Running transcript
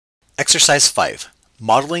Exercise 5.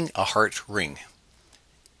 Modeling a heart ring.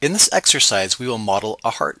 In this exercise we will model a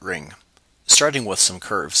heart ring, starting with some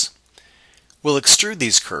curves. We'll extrude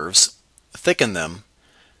these curves, thicken them,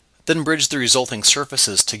 then bridge the resulting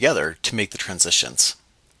surfaces together to make the transitions.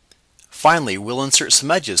 Finally, we'll insert some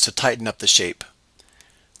edges to tighten up the shape.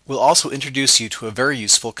 We'll also introduce you to a very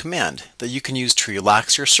useful command that you can use to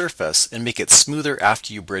relax your surface and make it smoother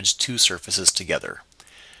after you bridge two surfaces together,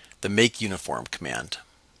 the Make Uniform command.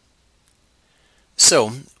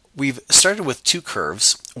 So, we've started with two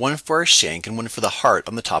curves, one for our shank and one for the heart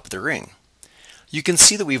on the top of the ring. You can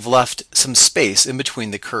see that we've left some space in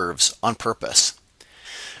between the curves on purpose.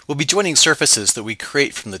 We'll be joining surfaces that we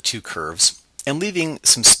create from the two curves, and leaving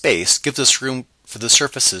some space gives us room for the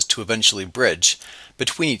surfaces to eventually bridge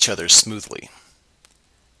between each other smoothly.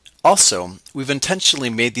 Also, we've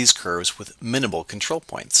intentionally made these curves with minimal control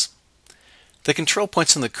points. The control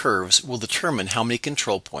points on the curves will determine how many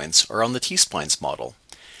control points are on the T-Splines model,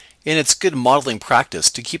 and it's good modeling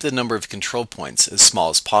practice to keep the number of control points as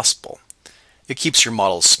small as possible. It keeps your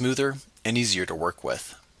model smoother and easier to work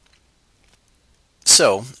with.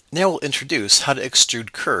 So, now we'll introduce how to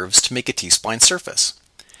extrude curves to make a T-spline surface.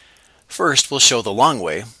 First, we'll show the long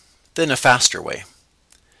way, then a faster way.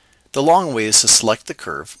 The long way is to select the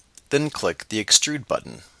curve, then click the Extrude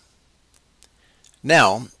button.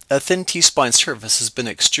 Now, a thin T-spline surface has been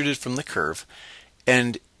extruded from the curve,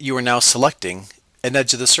 and you are now selecting an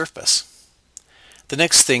edge of the surface. The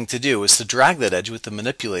next thing to do is to drag that edge with the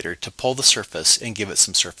manipulator to pull the surface and give it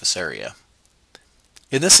some surface area.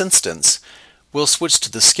 In this instance, we'll switch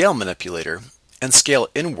to the scale manipulator and scale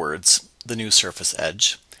inwards the new surface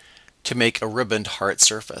edge to make a ribboned heart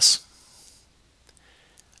surface.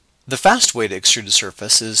 The fast way to extrude a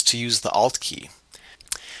surface is to use the Alt key.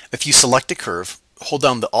 If you select a curve, hold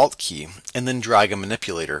down the Alt key and then drag a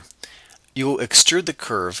manipulator, you will extrude the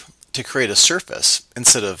curve to create a surface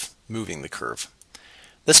instead of moving the curve.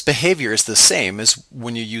 This behavior is the same as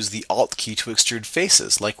when you use the Alt key to extrude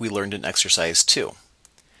faces, like we learned in exercise 2.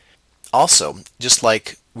 Also, just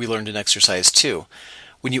like we learned in exercise 2,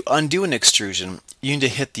 when you undo an extrusion, you need to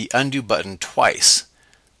hit the undo button twice,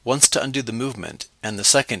 once to undo the movement and the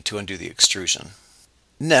second to undo the extrusion.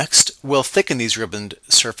 Next, we'll thicken these ribboned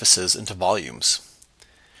surfaces into volumes.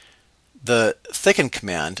 The thicken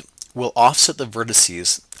command will offset the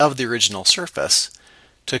vertices of the original surface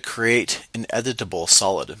to create an editable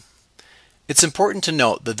solid. It's important to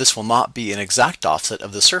note that this will not be an exact offset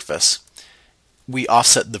of the surface. We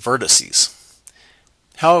offset the vertices.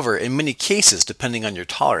 However, in many cases, depending on your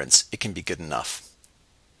tolerance, it can be good enough.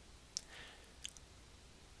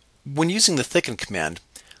 When using the thicken command,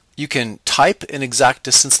 you can type an exact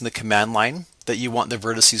distance in the command line that you want the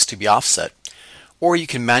vertices to be offset, or you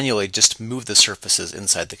can manually just move the surfaces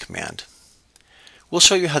inside the command. We'll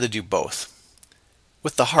show you how to do both.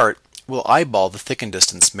 With the heart, we'll eyeball the thicken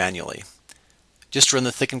distance manually. Just run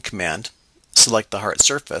the thicken command, select the heart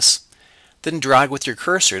surface, then drag with your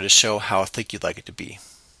cursor to show how thick you'd like it to be.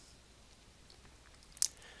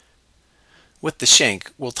 With the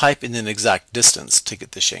shank, we'll type in an exact distance to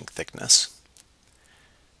get the shank thickness.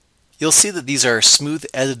 You'll see that these are smooth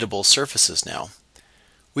editable surfaces now.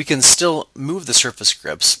 We can still move the surface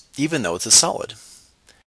grips even though it's a solid.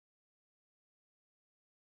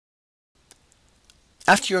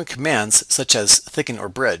 After you run commands such as thicken or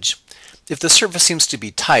bridge, if the surface seems to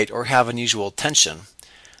be tight or have unusual tension,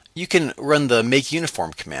 you can run the Make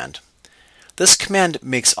Uniform command. This command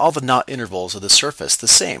makes all the knot intervals of the surface the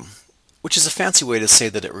same, which is a fancy way to say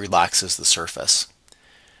that it relaxes the surface.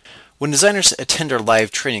 When designers attend our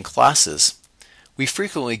live training classes, we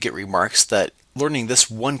frequently get remarks that learning this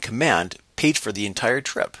one command paid for the entire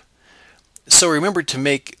trip. So remember to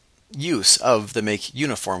make use of the Make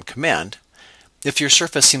Uniform command if your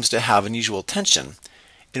surface seems to have unusual tension,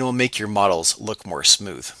 and it will make your models look more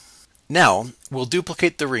smooth. Now, we'll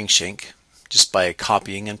duplicate the ring shank just by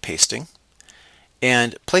copying and pasting,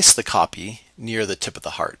 and place the copy near the tip of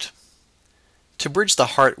the heart. To bridge the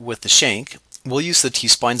heart with the shank, we'll use the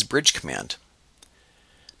T-Splines Bridge command.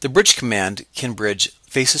 The bridge command can bridge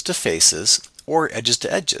faces to faces or edges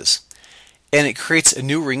to edges, and it creates a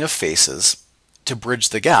new ring of faces to bridge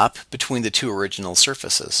the gap between the two original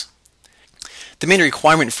surfaces. The main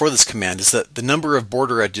requirement for this command is that the number of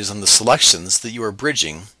border edges on the selections that you are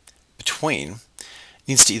bridging between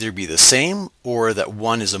needs to either be the same or that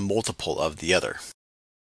one is a multiple of the other.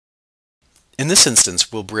 In this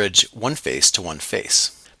instance, we'll bridge one face to one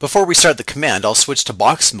face. Before we start the command, I'll switch to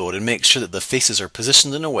box mode and make sure that the faces are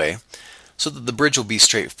positioned in a way so that the bridge will be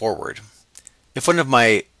straightforward. If one of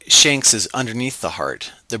my shanks is underneath the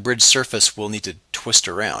heart, the bridge surface will need to twist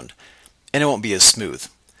around, and it won't be as smooth.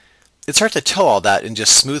 It's hard to tell all that in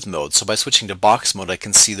just smooth mode, so by switching to box mode I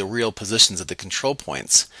can see the real positions of the control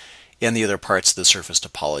points and the other parts of the surface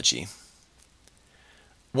topology.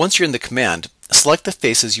 Once you're in the command, select the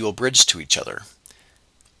faces you will bridge to each other.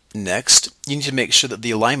 Next, you need to make sure that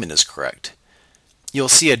the alignment is correct. You'll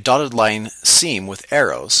see a dotted line seam with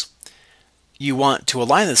arrows. You want to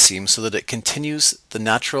align the seam so that it continues the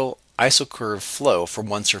natural isocurve flow from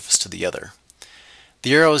one surface to the other.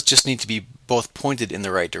 The arrows just need to be both pointed in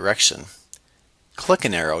the right direction. Click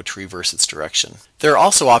an arrow to reverse its direction. There are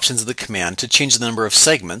also options in the command to change the number of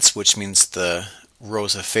segments, which means the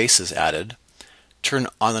rows of faces added, turn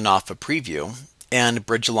on and off a preview, and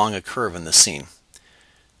bridge along a curve in the scene.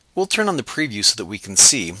 We'll turn on the preview so that we can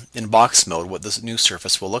see, in box mode, what this new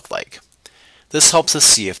surface will look like. This helps us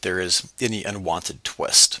see if there is any unwanted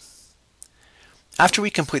twist. After we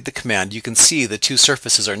complete the command, you can see the two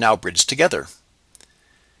surfaces are now bridged together.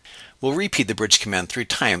 We'll repeat the bridge command 3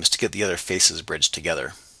 times to get the other faces bridged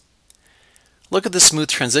together. Look at the smooth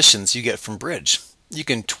transitions you get from bridge. You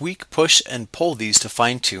can tweak, push, and pull these to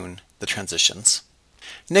fine-tune the transitions.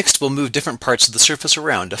 Next, we'll move different parts of the surface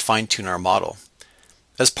around to fine-tune our model.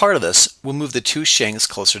 As part of this, we'll move the two shanks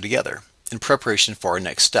closer together in preparation for our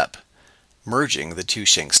next step, merging the two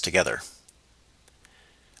shanks together.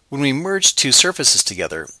 When we merge two surfaces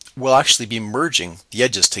together, we'll actually be merging the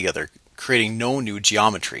edges together, creating no new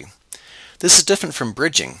geometry. This is different from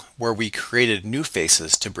bridging, where we created new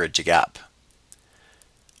faces to bridge a gap.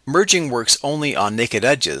 Merging works only on naked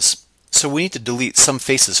edges, so we need to delete some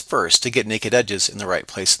faces first to get naked edges in the right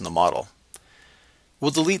place in the model. We'll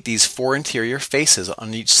delete these 4 interior faces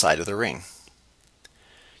on each side of the ring.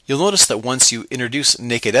 You'll notice that once you introduce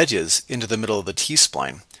naked edges into the middle of the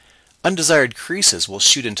T-spline, undesired creases will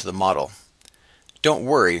shoot into the model. Don't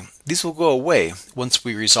worry, these will go away once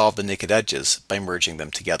we resolve the naked edges by merging them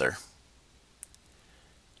together.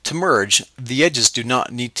 To merge, the edges do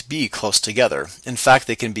not need to be close together. In fact,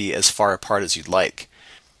 they can be as far apart as you'd like.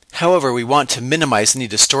 However, we want to minimize any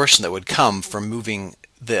distortion that would come from moving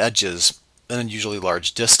the edges an unusually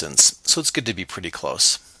large distance, so it's good to be pretty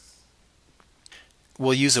close.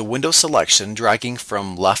 We'll use a window selection, dragging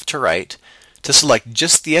from left to right, to select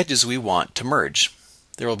just the edges we want to merge.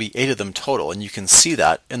 There will be 8 of them total, and you can see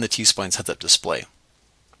that in the T-Splines heads-up display.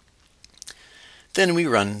 Then we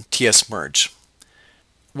run TS Merge.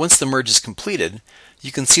 Once the merge is completed,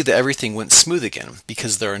 you can see that everything went smooth again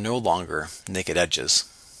because there are no longer naked edges.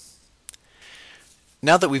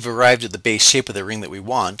 Now that we've arrived at the base shape of the ring that we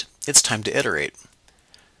want, it's time to iterate.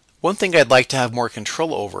 One thing I'd like to have more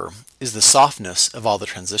control over is the softness of all the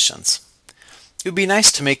transitions. It would be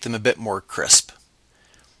nice to make them a bit more crisp.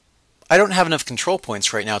 I don't have enough control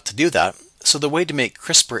points right now to do that, so the way to make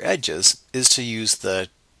crisper edges is to use the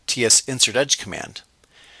TS Insert Edge command.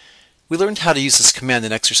 We learned how to use this command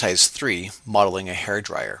in exercise 3, modeling a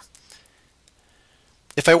hairdryer.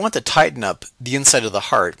 If I want to tighten up the inside of the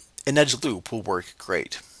heart, an edge loop will work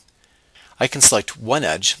great. I can select one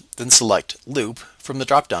edge, then select Loop from the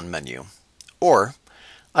drop-down menu. Or,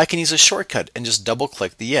 I can use a shortcut and just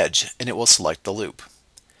double-click the edge and it will select the loop.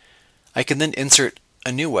 I can then insert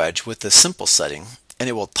a new edge with the simple setting and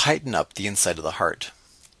it will tighten up the inside of the heart.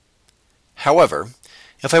 However,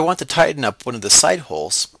 if I want to tighten up one of the side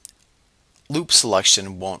holes, loop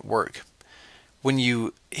selection won't work. When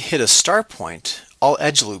you hit a star point, all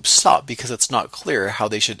edge loops stop because it's not clear how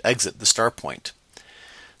they should exit the star point.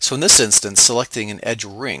 So in this instance, selecting an edge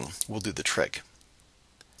ring will do the trick.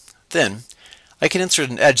 Then, I can insert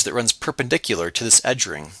an edge that runs perpendicular to this edge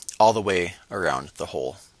ring all the way around the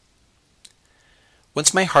hole.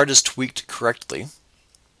 Once my heart is tweaked correctly,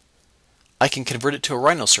 I can convert it to a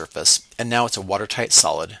rhino surface, and now it's a watertight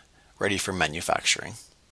solid ready for manufacturing.